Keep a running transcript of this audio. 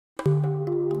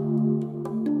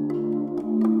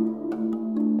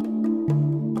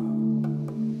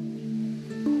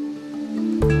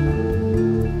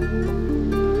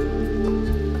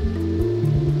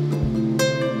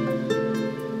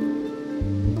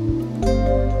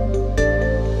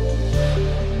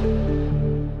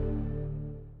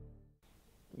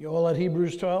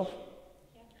Hebrews 12?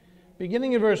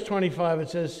 Beginning in verse 25, it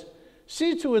says,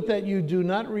 "See to it that you do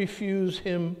not refuse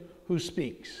him who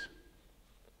speaks.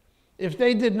 If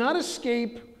they did not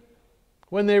escape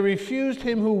when they refused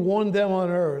him who warned them on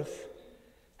earth,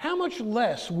 how much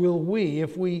less will we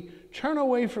if we turn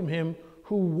away from him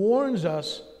who warns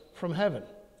us from heaven?"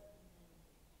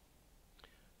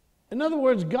 In other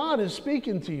words, God is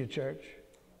speaking to you, church.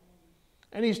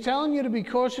 And he's telling you to be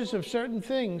cautious of certain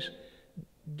things.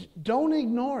 Don't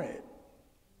ignore it.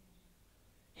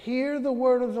 Hear the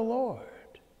word of the Lord.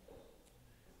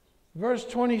 Verse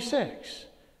 26.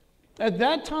 At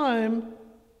that time,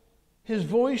 his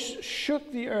voice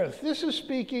shook the earth. This is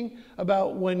speaking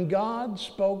about when God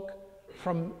spoke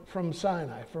from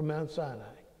Sinai, from Mount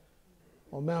Sinai,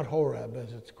 or Mount Horeb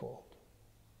as it's called.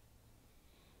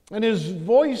 And his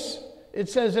voice, it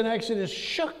says in Exodus,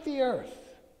 shook the earth.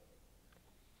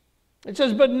 It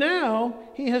says, but now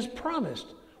he has promised,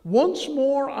 once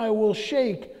more I will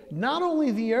shake not only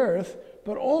the earth,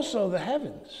 but also the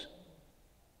heavens.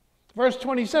 Verse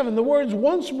 27, the words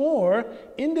once more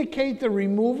indicate the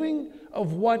removing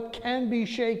of what can be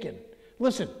shaken.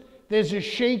 Listen, there's a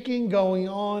shaking going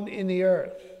on in the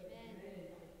earth.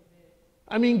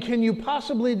 I mean, can you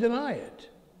possibly deny it?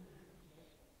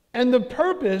 And the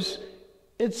purpose,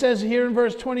 it says here in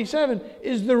verse 27,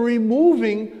 is the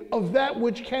removing of that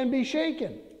which can be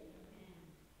shaken.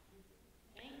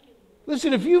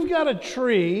 Listen, if you've got a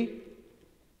tree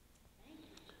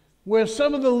where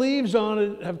some of the leaves on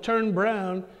it have turned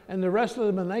brown and the rest of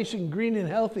them are nice and green and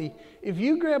healthy, if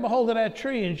you grab a hold of that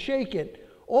tree and shake it,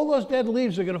 all those dead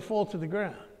leaves are going to fall to the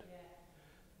ground.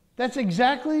 That's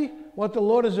exactly what the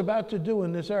Lord is about to do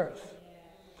in this earth.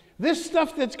 This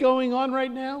stuff that's going on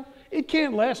right now, it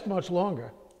can't last much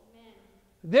longer.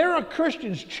 There are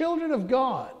Christians, children of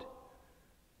God,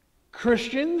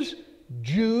 Christians,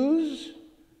 Jews,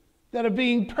 that are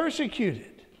being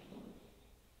persecuted.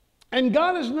 And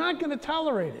God is not going to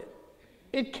tolerate it.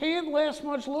 It can't last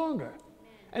much longer.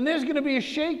 And there's going to be a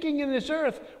shaking in this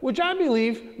earth, which I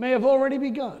believe may have already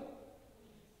begun.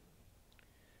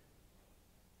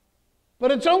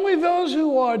 But it's only those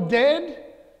who are dead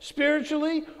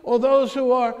spiritually, or those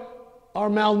who are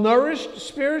malnourished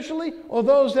spiritually, or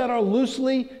those that are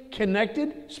loosely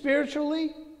connected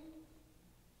spiritually,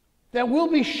 that will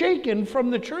be shaken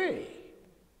from the tree.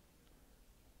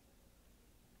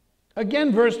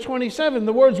 Again, verse 27,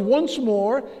 the words once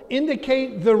more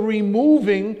indicate the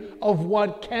removing of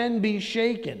what can be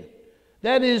shaken.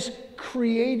 That is,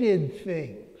 created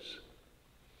things.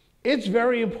 It's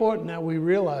very important that we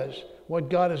realize what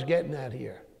God is getting at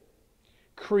here.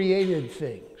 Created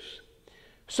things.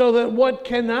 So that what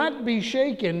cannot be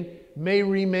shaken may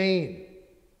remain.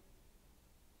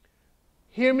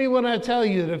 Hear me when I tell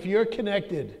you that if you're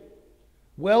connected,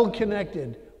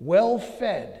 well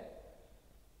fed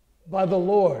by the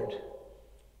Lord,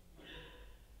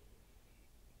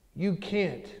 you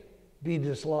can't be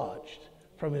dislodged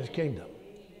from his kingdom.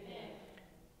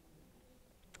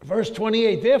 Verse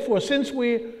 28, therefore, since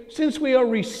we are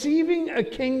receiving a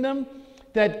kingdom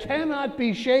that cannot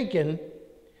be shaken,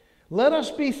 let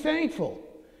us be thankful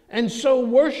and so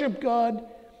worship God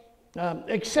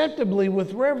acceptably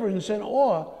with reverence and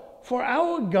awe. For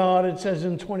our God, it says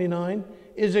in 29,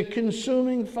 is a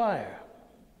consuming fire.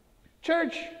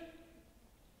 Church,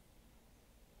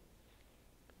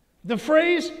 the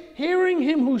phrase, hearing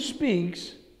him who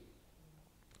speaks,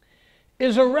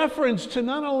 is a reference to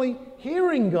not only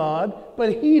hearing God,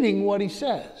 but heeding what he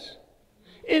says.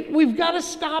 We've got to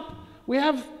stop. We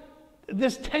have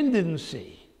this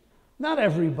tendency, not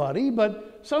everybody,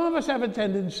 but some of us have a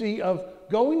tendency of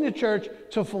going to church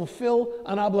to fulfill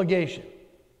an obligation.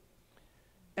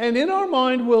 And in our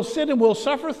mind, we'll sit and we'll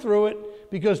suffer through it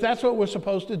because that's what we're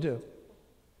supposed to do.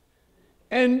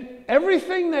 And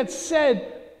everything that's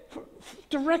said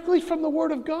directly from the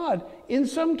Word of God, in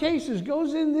some cases,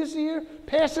 goes in this ear,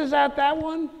 passes out that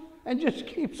one, and just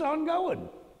keeps on going.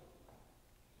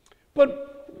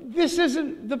 But this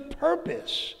isn't the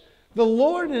purpose. The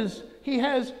Lord he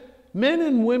has men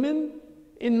and women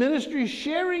in ministry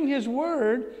sharing his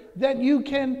word that you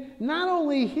can not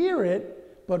only hear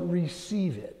it, but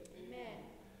receive it. Amen.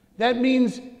 That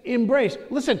means embrace.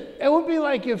 Listen, it would be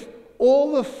like if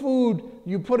all the food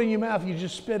you put in your mouth, you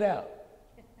just spit out.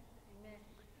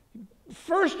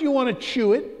 First, you want to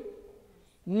chew it,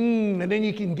 and then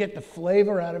you can get the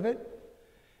flavor out of it.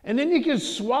 And then you can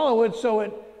swallow it so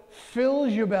it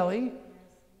fills your belly,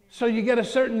 so you get a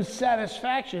certain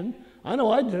satisfaction. I know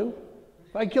I do.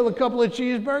 If I kill a couple of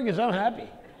cheeseburgers, I'm happy.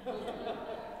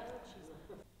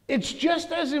 It's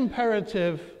just as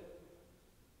imperative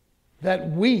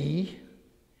that we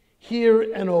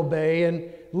hear and obey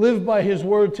and live by his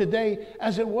word today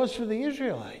as it was for the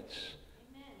Israelites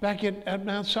back at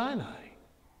Mount Sinai.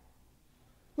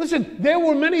 Listen, there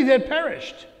were many that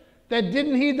perished, that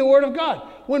didn't heed the word of God.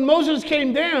 When Moses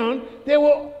came down, they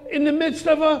were in the midst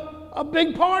of a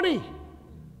big party.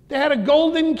 They had a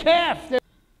golden calf.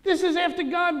 This is after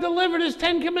God delivered his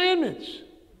 10 commandments.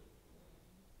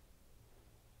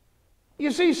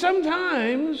 You see,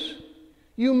 sometimes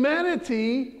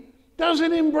humanity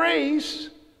doesn't embrace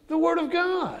the word of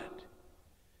God.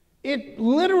 It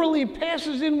literally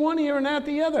passes in one ear and out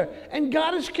the other. And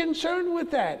God is concerned with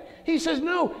that. He says,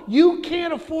 no, you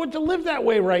can't afford to live that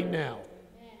way right now.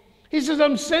 He says,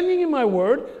 I'm sending you my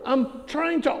word. I'm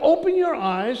trying to open your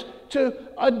eyes to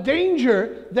a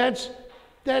danger that's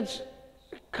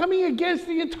coming against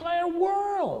the entire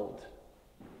world.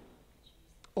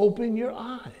 Open your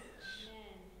eyes.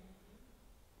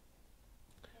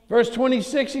 Verse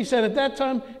 26, he said, at that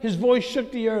time his voice shook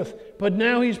the earth, but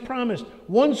now he's promised,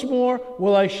 once more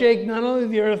will I shake not only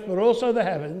the earth, but also the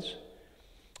heavens.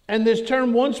 And this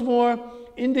term once more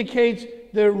indicates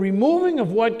the removing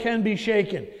of what can be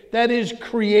shaken, that is,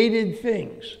 created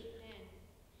things,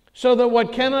 so that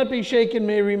what cannot be shaken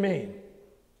may remain.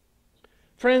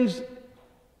 Friends,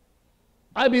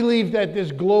 I believe that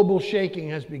this global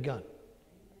shaking has begun.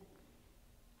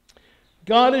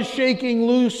 God is shaking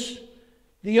loose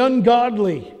the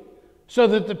ungodly, so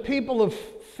that the people of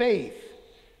faith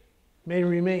may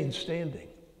remain standing.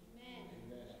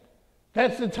 Amen.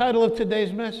 That's the title of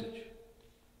today's message.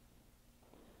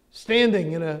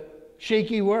 Standing in a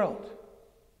shaky world.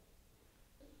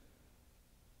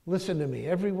 Listen to me,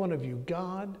 every one of you,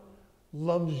 God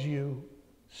loves you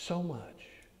so much.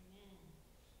 Amen.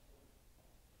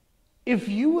 If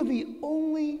you were the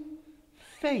only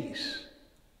face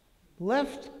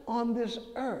left on this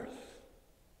earth,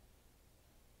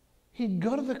 he'd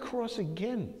go to the cross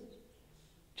again,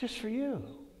 just for you.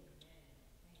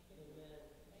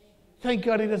 Thank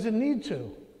God he doesn't need to.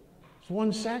 It's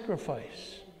one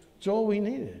sacrifice. It's all we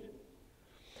needed.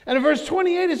 And in verse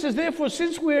 28 it says, therefore,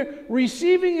 since we're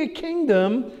receiving a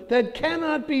kingdom that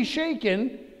cannot be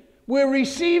shaken, we're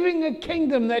receiving a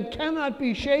kingdom that cannot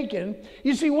be shaken.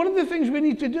 You see, one of the things we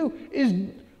need to do is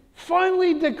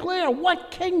finally declare, what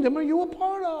kingdom are you a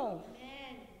part of?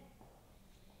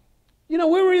 You know,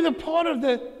 we're either part of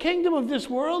the kingdom of this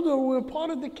world or we're part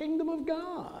of the kingdom of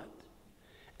God.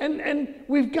 And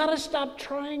we've got to stop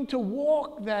trying to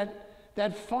walk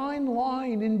that fine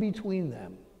line in between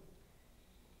them.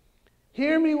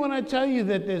 Hear me when I tell you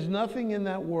that there's nothing in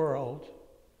that world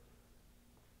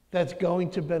that's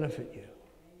going to benefit you.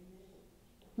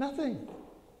 Nothing.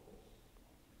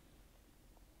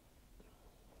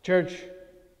 Church,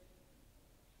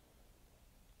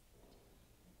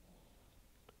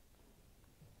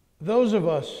 those of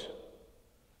us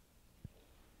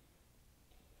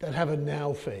that have a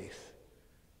now faith,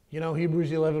 you know,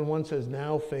 Hebrews 11:1 says,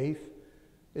 now faith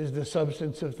is the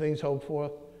substance of things hoped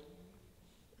for.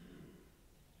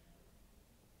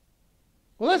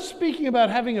 Well, that's speaking about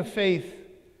having a faith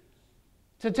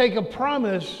to take a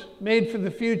promise made for the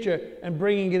future and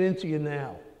bringing it into you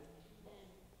now.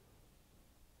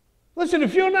 Listen,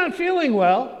 if you're not feeling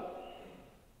well,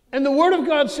 and the Word of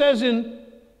God says in,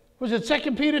 was it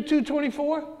 2 Peter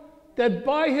 2:24? That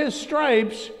by his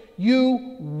stripes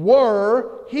you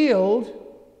were healed.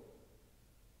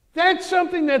 That's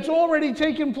something that's already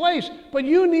taken place, but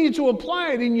you need to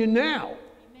apply it in you now.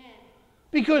 Amen.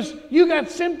 Because you got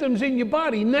symptoms in your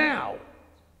body now.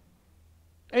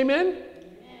 Amen? Amen?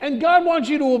 And God wants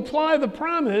you to apply the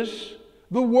promise,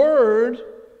 the word,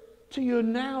 to your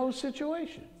now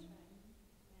situation.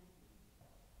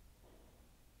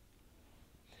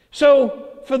 So,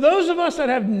 for those of us that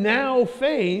have now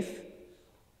faith,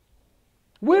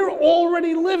 we're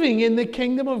already living in the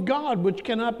kingdom of God, which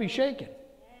cannot be shaken.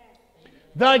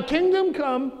 Thy kingdom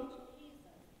come.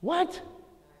 What?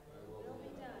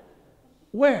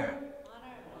 Where?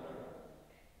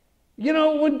 You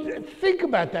know, think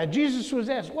about that. Jesus was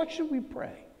asked, what should we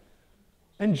pray?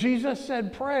 And Jesus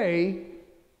said, pray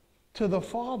to the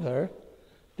Father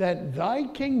that thy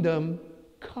kingdom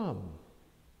come.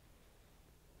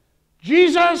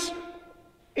 Jesus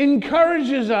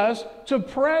encourages us to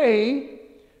pray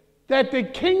that the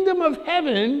kingdom of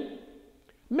heaven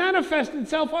manifest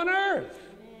itself on earth.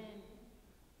 Amen.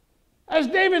 As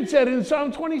David said in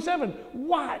Psalm 27,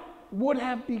 what would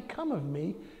have become of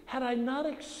me had I not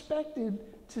expected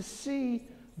to see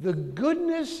the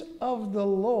goodness of the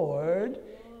Lord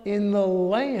in the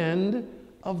land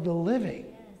of the living?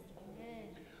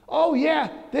 Oh yeah,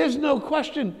 there's no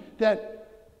question that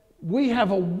we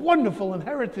have a wonderful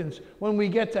inheritance when we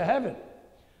get to heaven.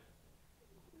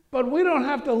 But we don't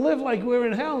have to live like we're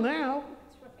in hell now.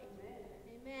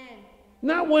 Amen.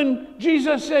 Not when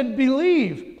Jesus said,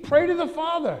 believe, pray to the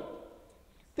Father,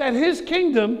 that his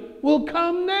kingdom will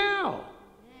come now.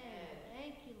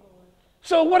 Thank you, Lord.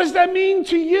 So what does that mean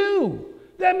to you?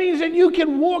 That means that you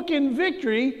can walk in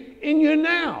victory in your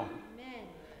now. Amen.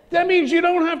 That means you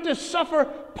don't have to suffer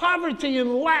poverty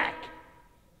and lack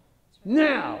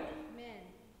now. Amen.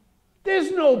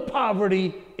 There's no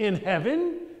poverty in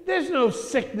heaven. There's no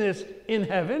sickness in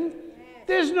heaven.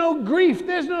 There's no grief.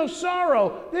 There's no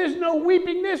sorrow. There's no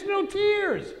weeping. There's no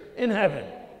tears in heaven.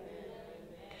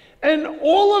 And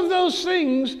all of those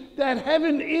things that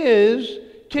heaven is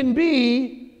can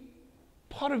be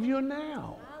part of your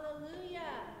now. Hallelujah.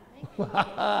 Thank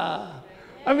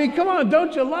you, I mean, come on,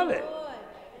 don't you love it? Lord.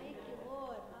 Thank you,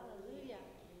 Lord. Hallelujah.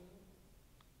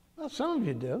 Well, some of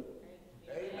you do.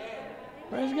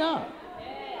 Praise God.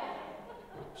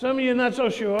 Some of you are not so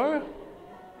sure.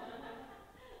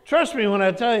 Trust me when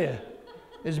I tell you,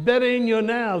 it's better in your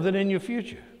now than in your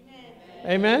future.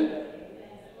 Amen?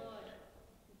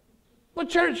 But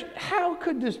church, how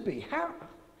could this be?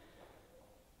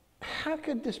 How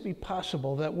could this be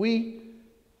possible that we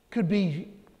could be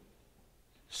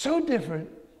so different,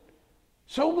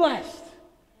 so blessed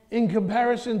in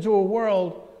comparison to a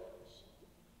world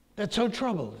that's so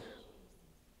troubled?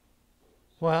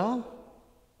 Well,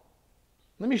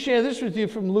 let me share this with you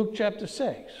from Luke chapter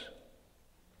 6.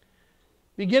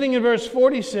 Beginning in verse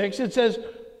 46, it says,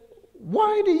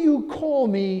 "Why do you call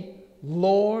me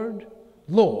Lord,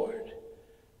 Lord,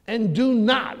 and do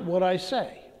not what I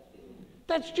say?"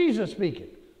 That's Jesus speaking.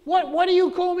 Why do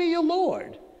you call me your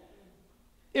Lord?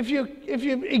 If you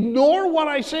ignore what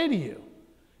I say to you,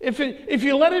 if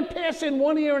you let it pass in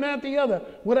one ear and out the other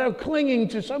without clinging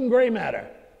to some gray matter.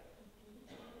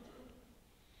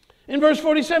 In verse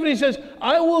 47, he says,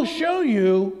 "I will show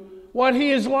you what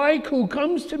he is like who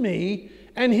comes to me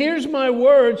and hears my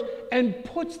words and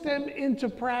puts them into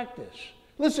practice."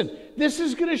 Listen, this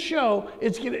is going to show,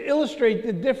 it's going to illustrate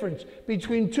the difference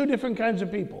between two different kinds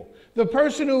of people. The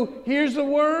person who hears the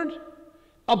word,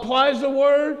 applies the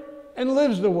word, and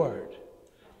lives the word,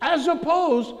 as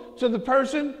opposed to the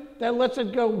person that lets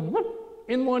it go whoop,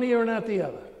 in one ear and out the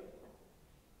other.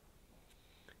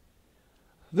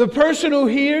 The person who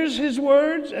hears his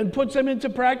words and puts them into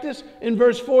practice, in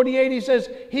verse 48, he says,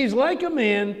 he's like a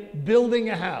man building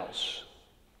a house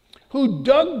who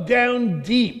dug down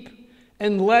deep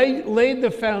and laid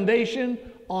the foundation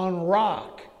on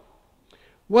rock.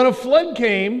 When a flood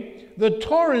came, the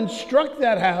torrent struck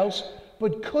that house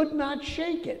but could not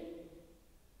shake it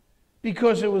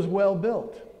because it was well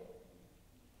built.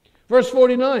 Verse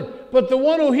 49, "But the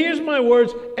one who hears my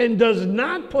words and does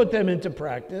not put them into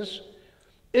practice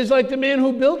is like the man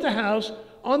who built a house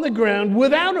on the ground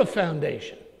without a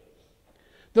foundation.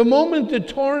 The moment the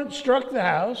torrent struck the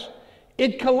house,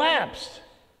 it collapsed,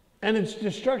 and its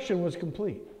destruction was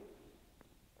complete."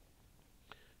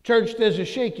 Church, there's a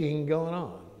shaking going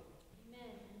on.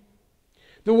 Amen.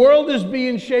 The world is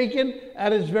being shaken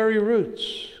at its very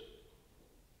roots.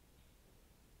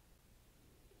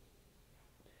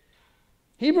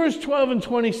 Hebrews 12 and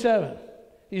 27.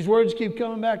 These words keep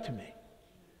coming back to me.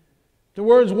 The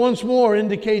words once more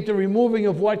indicate the removing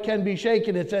of what can be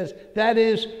shaken. It says, that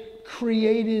is,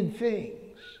 created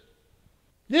things.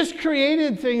 This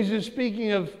created things is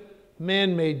speaking of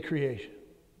man-made creation,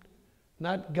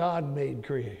 not God-made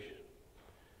creation.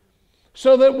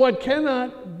 So that what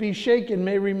cannot be shaken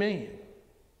may remain.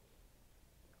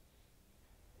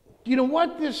 Do you know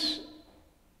what this,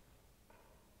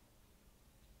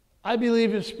 I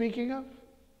believe, is speaking of?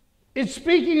 It's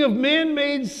speaking of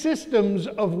man-made systems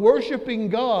of worshiping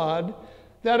God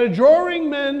that are drawing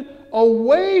men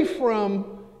away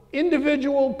from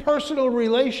individual personal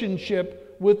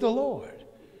relationship with the Lord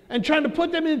and trying to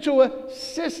put them into a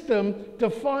system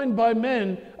defined by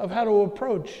men of how to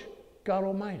approach God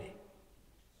Almighty.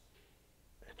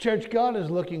 Church, God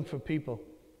is looking for people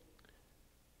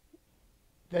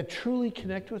that truly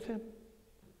connect with Him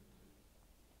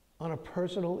on a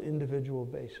personal, individual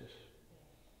basis.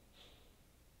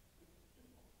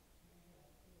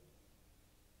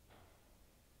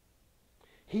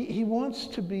 He wants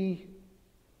to be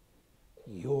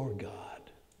your God.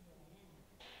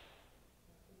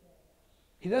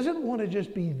 He doesn't want to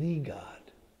just be the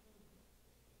God,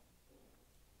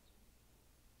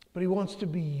 but he wants to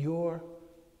be your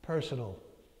personal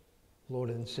Lord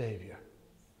and Savior.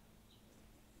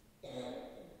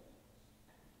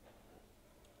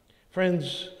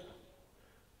 Friends,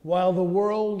 while the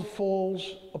world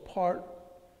falls apart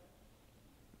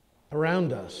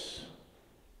around us,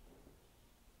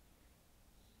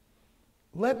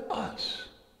 let us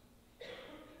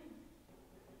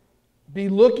be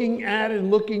looking at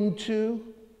and looking to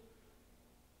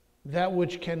that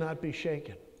which cannot be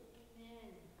shaken.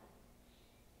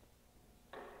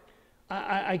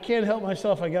 I can't help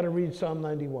myself. I got to read Psalm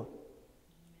 91.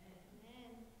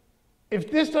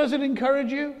 If this doesn't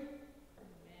encourage you,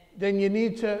 then you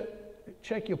need to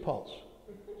check your pulse.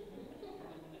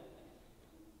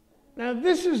 Now,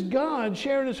 this is God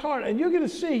sharing his heart. And you're going to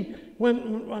see,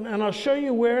 and I'll show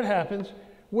you where it happens,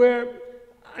 where,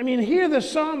 here the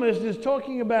psalmist is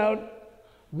talking about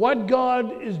what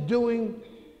God is doing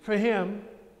for him,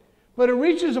 but it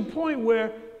reaches a point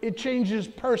where it changes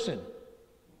person.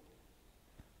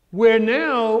 Where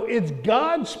now it's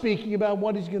God speaking about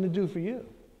what he's going to do for you.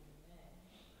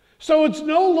 So it's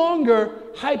no longer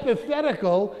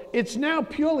hypothetical, it's now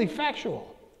purely factual.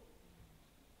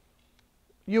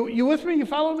 You with me? You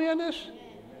follow me on this?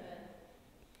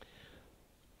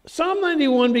 Psalm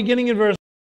 91, beginning in verse,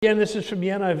 again, this is from the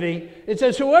NIV. It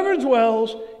says, whoever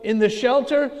dwells in the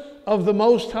shelter of the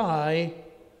Most High.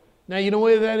 Now, you know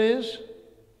where that is?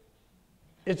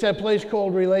 It's that place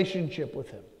called relationship with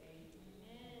him.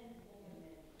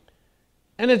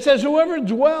 And it says, whoever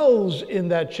dwells in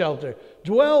that shelter.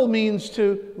 Dwell means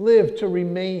to live, to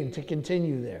remain, to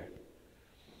continue there.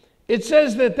 It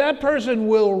says that person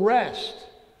will rest.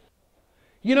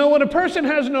 You know, when a person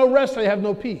has no rest, they have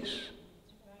no peace.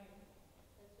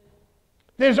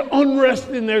 There's unrest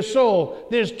in their soul.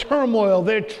 There's turmoil.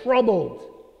 They're troubled.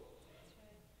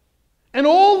 And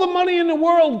all the money in the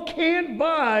world can't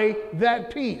buy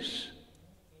that peace.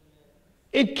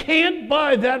 It can't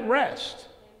buy that rest.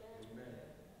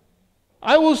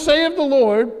 I will say of the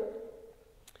Lord,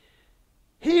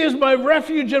 he is my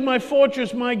refuge and my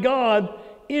fortress, my God,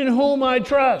 in whom I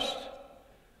trust.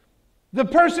 The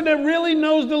person that really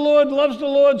knows the Lord, loves the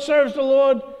Lord, serves the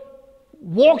Lord,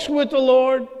 walks with the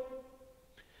Lord,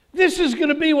 this is going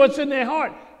to be what's in their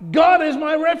heart. God is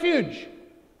my refuge.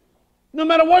 No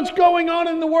matter what's going on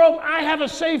in the world, I have a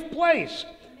safe place.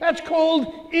 That's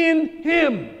called in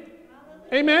him.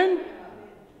 Amen?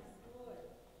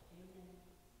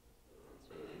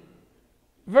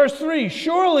 Verse 3,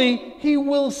 surely he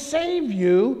will save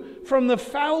you from the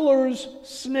fowler's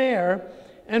snare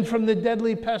and from the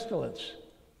deadly pestilence.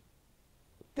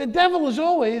 The devil is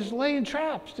always laying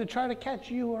traps to try to catch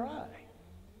you or I.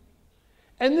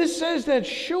 And this says that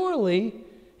surely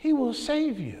he will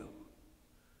save you.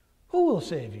 Who will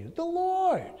save you? The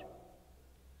Lord.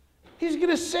 He's going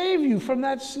to save you from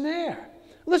that snare.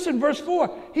 Listen, verse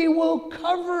 4, he will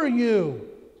cover you.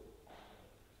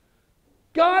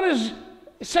 God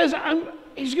says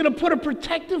he's going to put a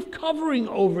protective covering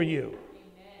over you.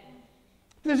 Amen.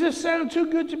 Does this sound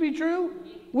too good to be true?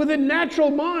 With a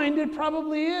natural mind, it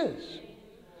probably is.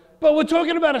 But we're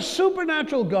talking about a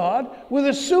supernatural God with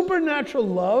a supernatural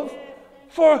love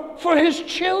for his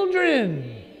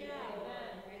children.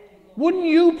 Wouldn't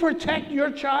you protect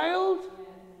your child?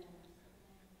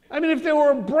 If there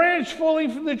were a branch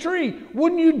falling from the tree,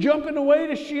 wouldn't you jump in the way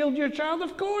to shield your child?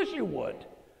 Of course you would.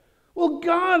 Well,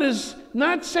 God is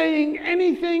not saying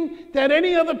anything that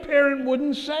any other parent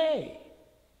wouldn't say.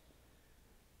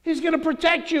 He's going to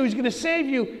protect you. He's going to save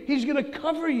you. He's going to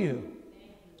cover you.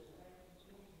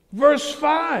 Verse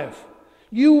 5,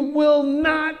 you will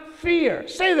not fear.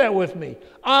 Say that with me.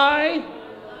 I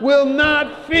will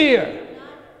not fear.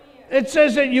 It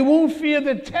says that you won't fear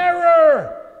the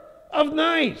terror of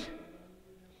night,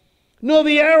 nor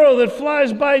the arrow that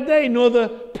flies by day, nor the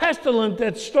pestilence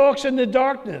that stalks in the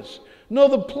darkness, nor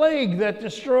the plague that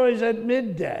destroys at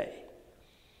midday.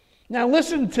 Now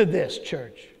listen to this,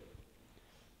 church.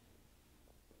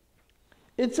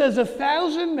 It says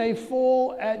 1,000 may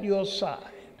fall at your side,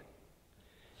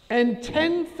 and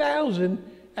 10,000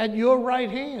 at your right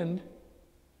hand,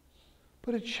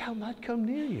 but it shall not come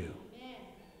near you.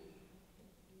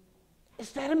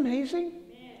 Is that amazing?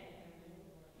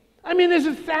 There's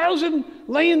 1,000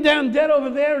 laying down dead over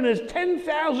there, and there's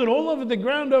 10,000 all over the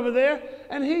ground over there,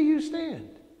 and here you stand,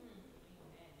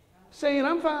 saying,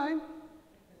 I'm fine.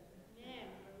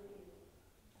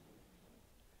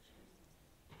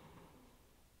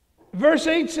 Verse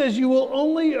 8 says, you will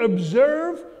only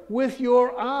observe with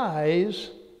your eyes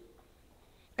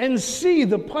and see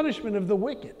the punishment of the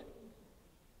wicked.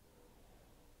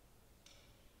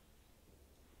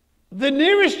 The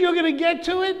nearest you're going to get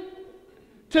to it,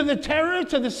 to the terror,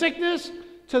 to the sickness,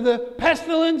 to the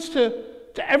pestilence, to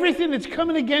everything that's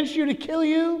coming against you to kill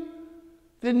you,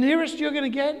 the nearest you're going to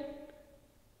get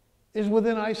is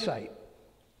within eyesight.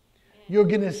 You're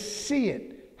going to see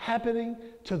it happening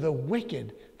to the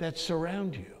wicked that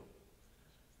surround you.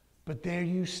 But there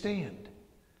you stand.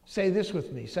 Say this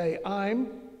with me. Say, I'm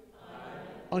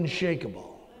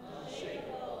unshakable.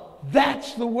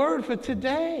 That's the word for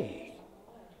today.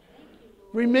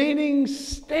 Remaining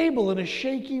stable in a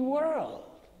shaky world.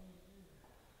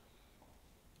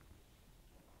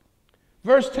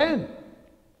 Verse 10.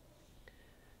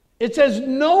 It says,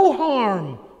 no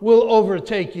harm will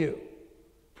overtake you.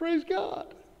 Praise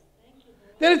God.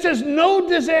 Then it says, no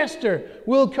disaster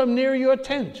will come near your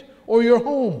tent or your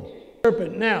home.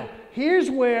 Now, here's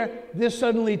where this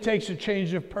suddenly takes a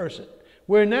change of person.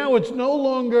 Where now it's no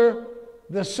longer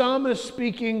the psalmist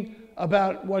speaking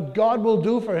about what God will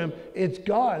do for him. It's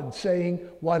God saying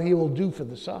what he will do for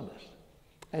the psalmist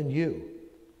and you.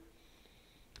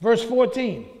 Verse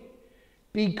 14.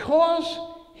 Because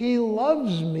he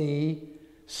loves me,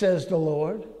 says the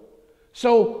Lord.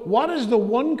 So what is the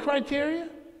one criteria?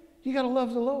 You got to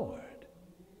love the Lord.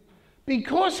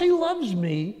 Because he loves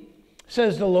me,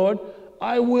 says the Lord,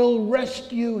 I will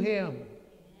rescue him.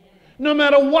 No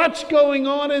matter what's going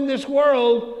on in this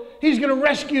world, he's going to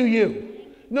rescue you.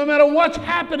 No matter what's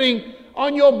happening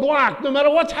on your block, no matter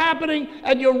what's happening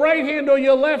at your right hand or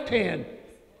your left hand,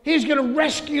 he's going to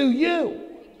rescue you.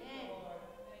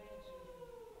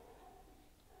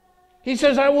 He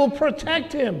says, I will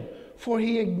protect him, for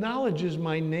he acknowledges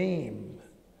my name.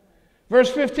 Verse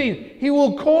 15, he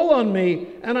will call on me,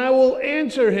 and I will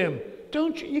answer him.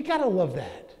 Don't you? You got to love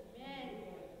that.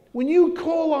 When you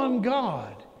call on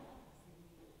God,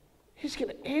 he's going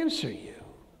to answer you.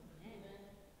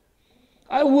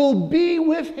 I will be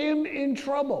with him in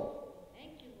trouble.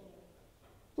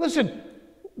 Listen,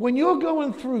 when you're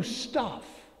going through stuff,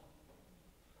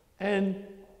 and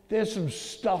there's some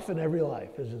stuff in every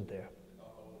life, isn't there?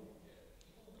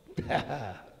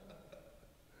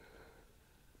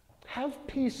 Have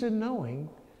peace in knowing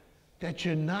that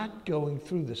you're not going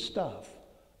through the stuff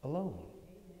alone.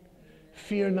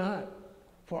 Fear not,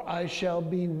 for I shall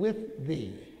be with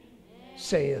thee,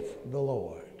 saith the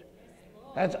Lord.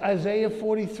 That's Isaiah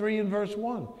 43 and verse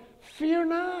 1. Fear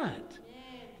not.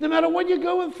 No matter what you're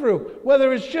going through,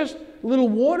 whether it's just little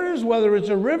waters, whether it's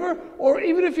a river, or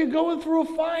even if you're going through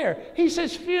a fire, he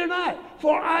says, fear not,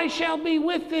 for I shall be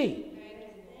with thee.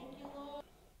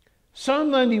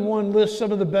 Psalm 91 lists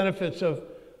some of the benefits of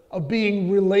being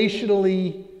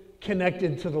relationally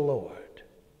connected to the Lord.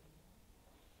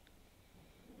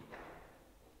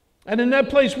 And in that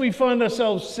place we find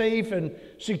ourselves safe and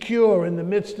secure in the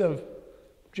midst of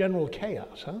general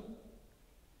chaos, huh?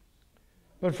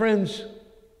 But friends,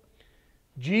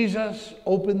 Jesus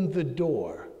opened the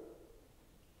door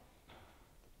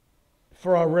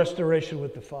for our restoration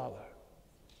with the Father.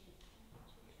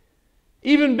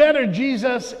 Even better,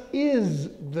 Jesus is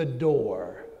the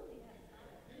door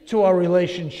to our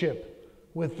relationship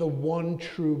with the one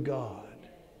true God.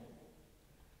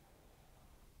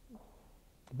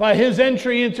 By his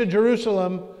entry into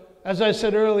Jerusalem, as I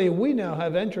said earlier, we now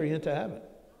have entry into heaven.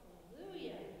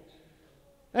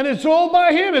 And it's all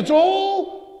by him. It's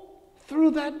all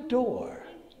through that door.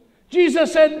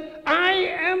 Jesus said, I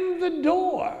am the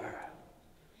door.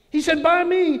 He said, by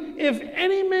me, if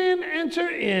any man enter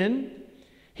in,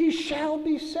 he shall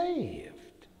be saved,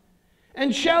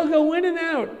 and shall go in and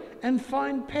out and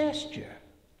find pasture.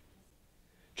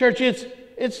 Church,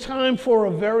 it's time for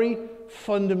a very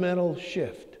fundamental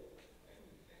shift.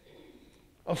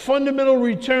 A fundamental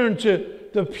return to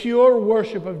the pure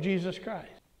worship of Jesus Christ.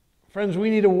 Friends, we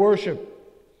need a worship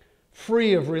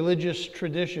free of religious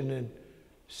tradition and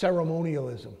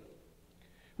ceremonialism.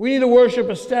 We need a worship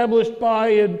established by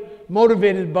and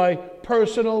motivated by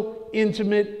personal,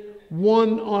 intimate,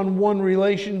 one-on-one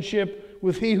relationship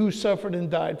with he who suffered and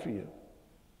died for you.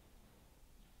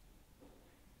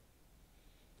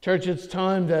 Church, it's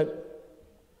time that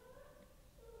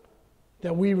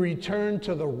we return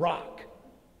to the rock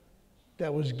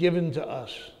that was given to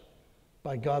us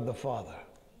by God the Father.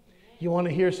 You want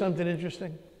to hear something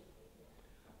interesting?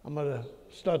 I'm going to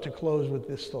start to close with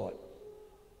this thought.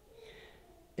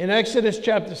 In Exodus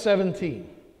chapter 17,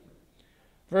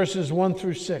 verses 1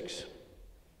 through 6,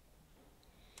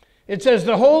 it says,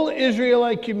 the whole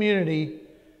Israelite community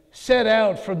set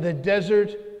out from the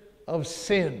desert of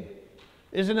Sin.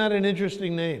 Isn't that an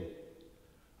interesting name?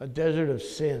 A desert of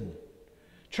sin.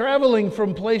 Traveling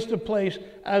from place to place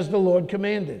as the Lord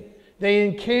commanded. They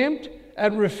encamped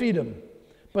at Rephidim,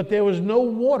 but there was no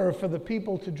water for the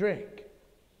people to drink.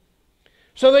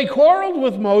 So they quarreled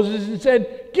with Moses and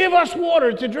said, give us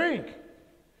water to drink.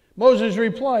 Moses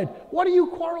replied, why do you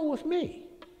quarrel with me?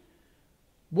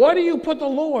 Why do you put the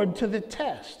Lord to the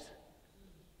test?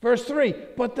 Verse 3,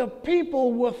 but the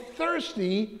people were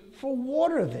thirsty for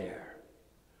water there,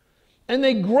 and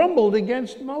they grumbled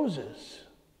against Moses.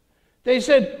 They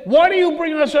said, why do you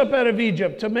bring us up out of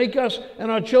Egypt to make us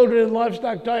and our children and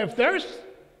livestock die of thirst?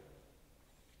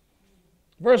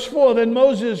 Verse 4, then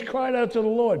Moses cried out to the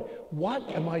Lord, what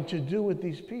am I to do with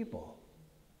these people?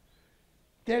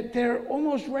 They're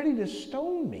almost ready to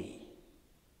stone me.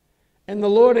 And the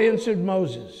Lord answered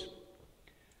Moses,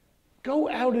 go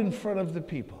out in front of the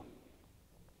people.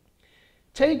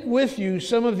 Take with you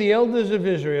some of the elders of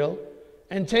Israel,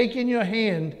 and take in your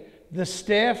hand the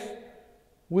staff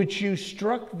which you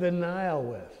struck the Nile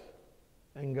with,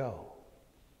 and go.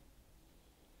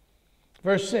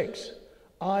 Verse 6,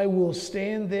 I will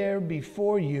stand there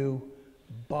before you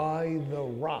by the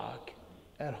rock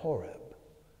at Horeb.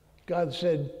 God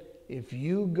said, if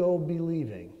you go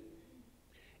believing,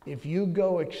 if you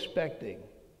go expecting,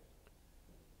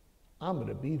 I'm going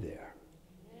to be there.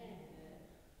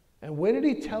 And where did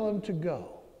he tell him to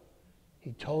go?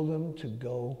 He told him to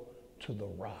go to the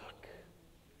rock.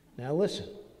 Now listen,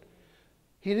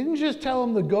 he didn't just tell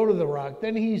him to go to the rock.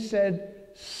 Then he said,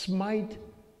 smite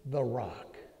the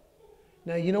rock.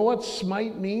 Now you know what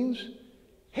smite means?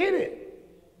 Hit it.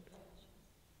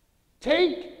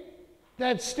 Take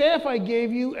that staff I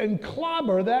gave you and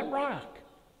clobber that rock.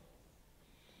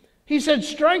 He said,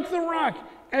 strike the rock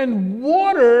and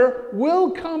water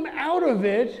will come out of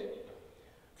it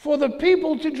for the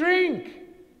people to drink.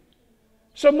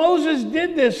 So Moses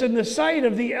did this in the sight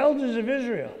of the elders of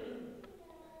Israel.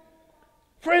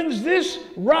 Friends, this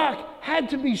rock had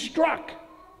to be struck,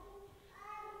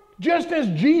 just as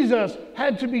Jesus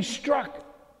had to be struck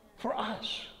for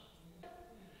us.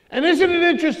 And isn't it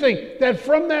interesting that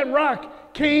from that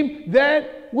rock came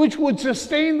that which would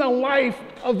sustain the life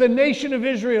of the nation of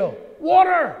Israel?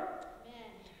 Water.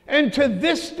 And to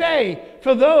this day,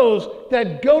 for those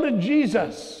that go to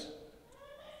Jesus,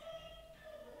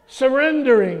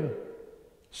 surrendering,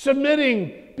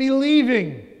 submitting,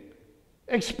 believing,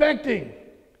 expecting,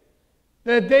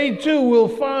 that they too will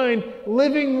find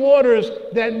living waters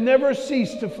that never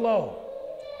cease to flow.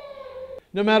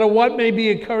 No matter what may be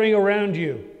occurring around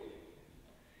you,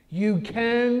 you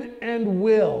can and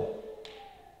will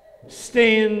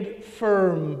stand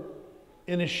firm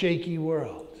in a shaky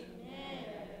world.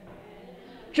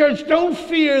 Church, don't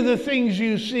fear the things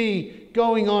you see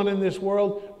going on in this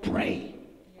world. Pray.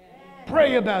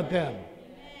 Pray about them.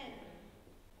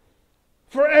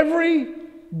 For every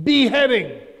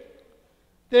beheading,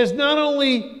 there's not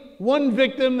only one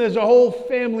victim, there's a whole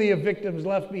family of victims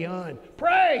left behind.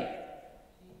 Pray.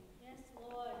 Yes,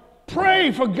 Lord.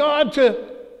 Pray for God to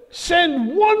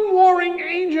send one warring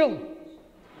angel.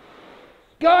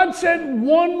 God sent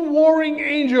one warring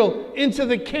angel into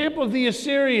the camp of the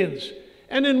Assyrians.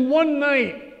 And in one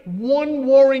night, one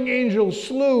warring angel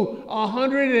slew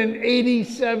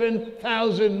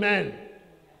 187,000 men.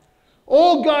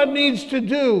 All God needs to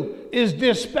do is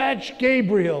dispatch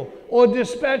Gabriel or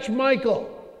dispatch Michael.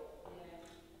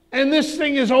 And this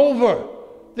thing is over.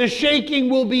 The shaking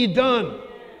will be done.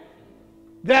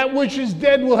 That which is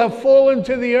dead will have fallen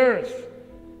to the earth.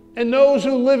 And those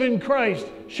who live in Christ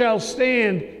shall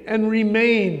stand and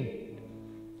remain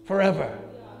forever.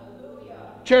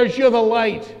 Church, you're the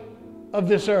light of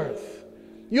this earth.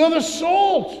 You're the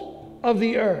salt of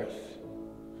the earth.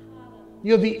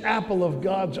 You're the apple of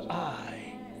God's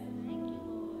eye.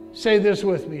 Say this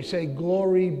with me. Say,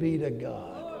 glory be to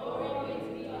God.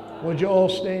 Would you all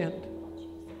stand?